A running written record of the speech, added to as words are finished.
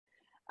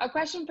A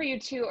question for you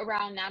too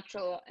around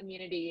natural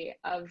immunity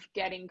of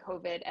getting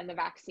COVID and the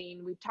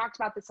vaccine. We've talked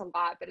about this a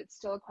lot, but it's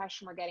still a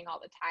question we're getting all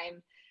the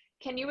time.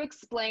 Can you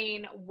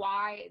explain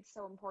why it's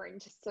so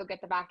important to still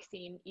get the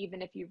vaccine,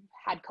 even if you've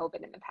had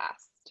COVID in the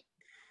past?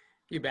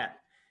 You bet.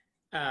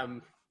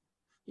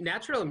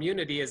 Natural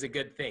immunity is a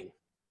good thing.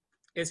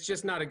 It's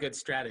just not a good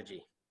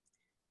strategy.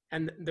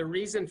 And the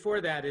reason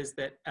for that is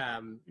that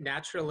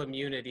natural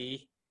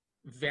immunity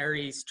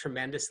varies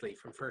tremendously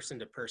from person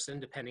to person,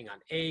 depending on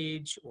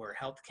age or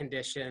health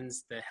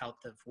conditions, the health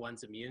of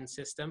one's immune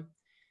system.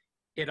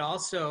 It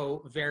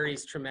also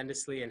varies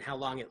tremendously in how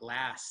long it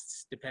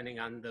lasts, depending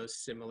on those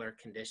similar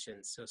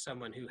conditions. So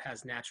someone who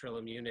has natural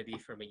immunity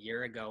from a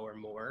year ago or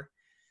more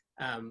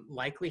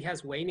likely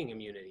has waning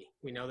immunity.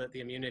 We know that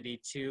the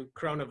immunity to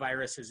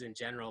coronaviruses in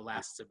general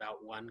lasts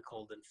about one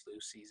cold and flu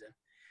season.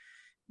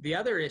 The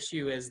other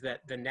issue is that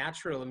the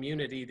natural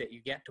immunity that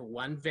you get to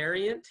one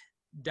variant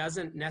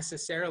doesn't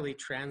necessarily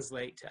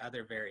translate to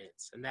other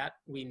variants. And that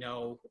we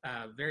know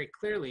very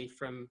clearly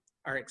from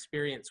our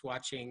experience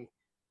watching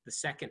the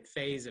second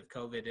phase of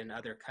COVID in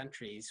other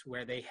countries,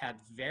 where they had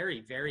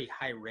very, very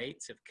high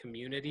rates of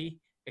community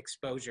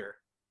exposure,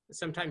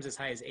 sometimes as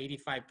high as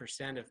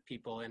 85% of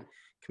people in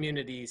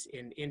communities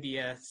in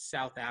India,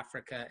 South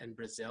Africa, and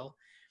Brazil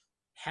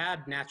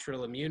had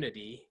natural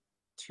immunity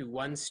to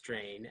one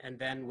strain. And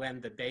then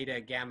when the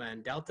beta, gamma,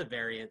 and delta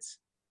variants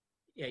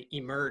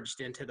emerged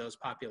into those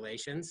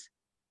populations,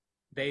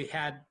 they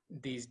had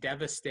these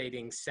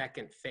devastating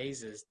second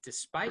phases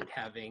despite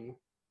having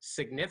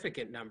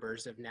significant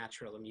numbers of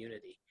natural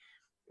immunity.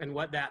 And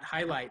what that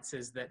highlights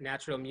is that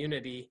natural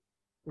immunity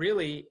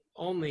really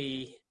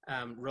only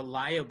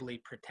reliably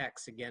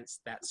protects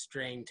against that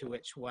strain to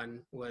which one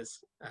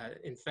was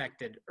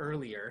infected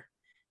earlier,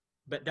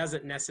 but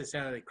doesn't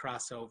necessarily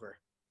cross over.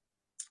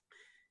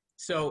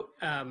 So,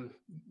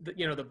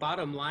 the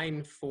bottom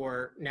line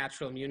for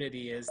natural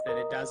immunity is that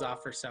it does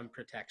offer some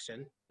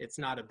protection. It's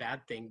not a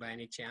bad thing by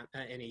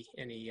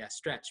any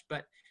stretch,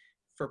 but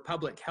for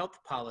public health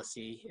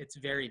policy, it's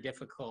very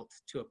difficult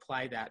to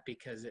apply that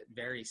because it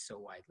varies so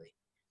widely.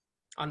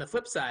 On the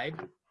flip side,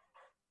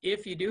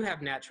 if you do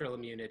have natural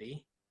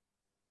immunity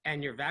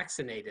and you're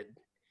vaccinated,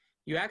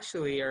 you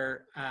actually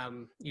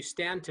you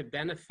stand to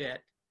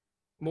benefit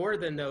more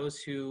than those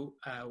who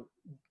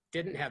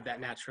didn't have that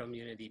natural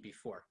immunity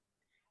before.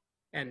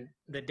 And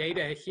the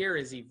data here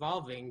is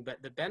evolving,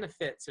 but the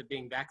benefits of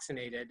being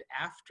vaccinated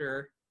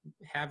after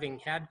having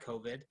had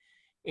COVID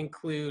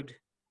include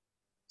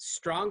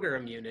stronger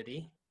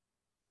immunity,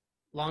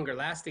 longer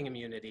lasting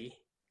immunity,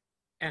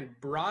 and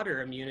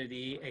broader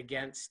immunity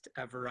against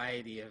a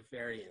variety of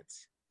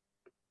variants.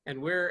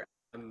 And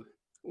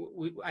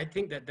I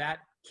think that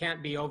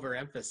can't be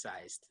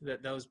overemphasized,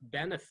 that those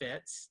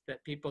benefits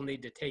that people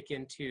need to take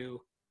into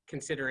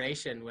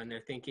consideration when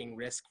they're thinking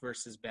risk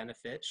versus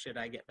benefit, should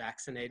I get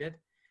vaccinated?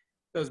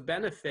 Those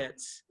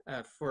benefits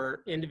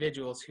for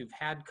individuals who've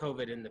had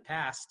COVID in the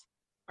past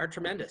are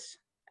tremendous,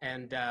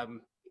 and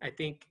I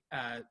think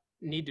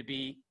need to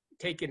be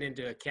taken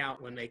into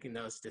account when making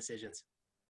those decisions.